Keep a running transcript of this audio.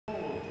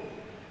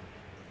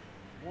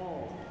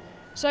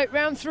So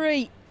round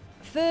 3,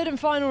 third and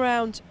final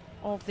round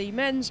of the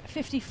men's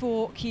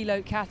 54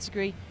 kilo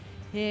category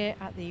here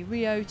at the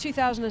Rio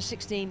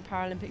 2016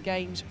 Paralympic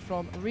Games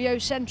from Rio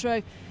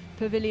Centro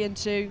Pavilion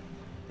 2.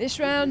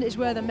 This round is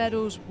where the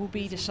medals will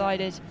be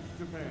decided.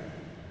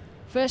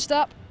 First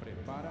up,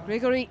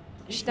 Grigory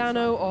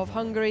SZTANO of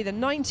Hungary, the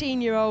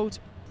 19-year-old.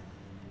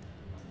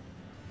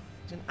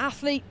 He's an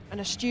athlete and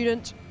a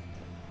student,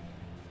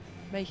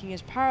 making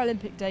his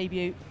Paralympic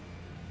debut.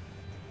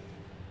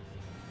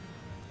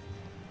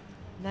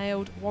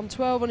 Nailed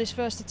 112 on his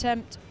first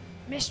attempt,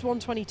 missed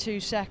 122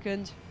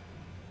 second.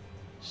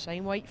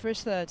 Same weight for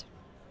his third.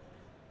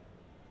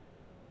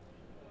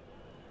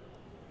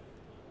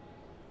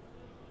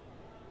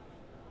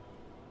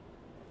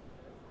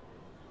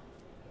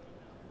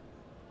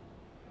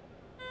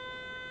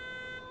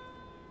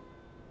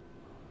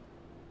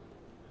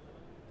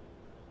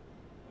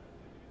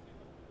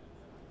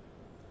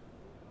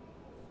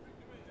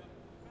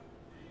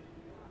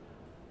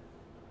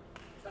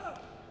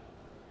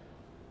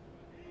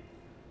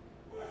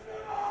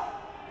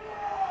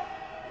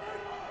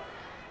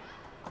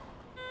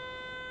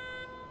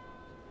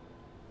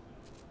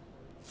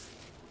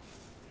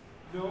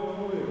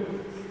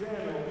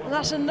 And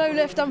that's a no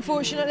lift,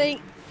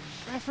 unfortunately.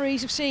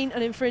 Referees have seen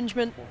an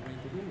infringement.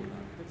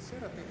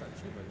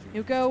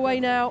 He'll go away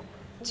now,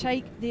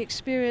 take the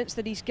experience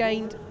that he's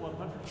gained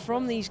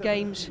from these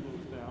games.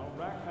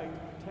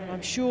 And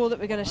I'm sure that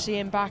we're going to see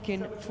him back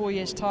in 4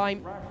 years'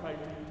 time.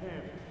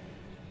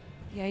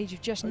 The age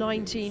of just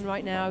 19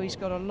 right now, he's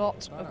got a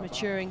lot of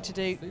maturing to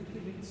do.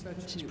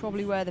 This is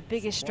probably where the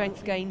biggest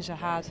strength gains are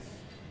had.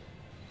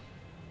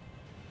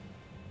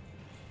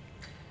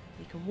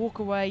 He can walk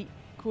away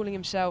calling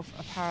himself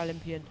a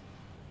Paralympian.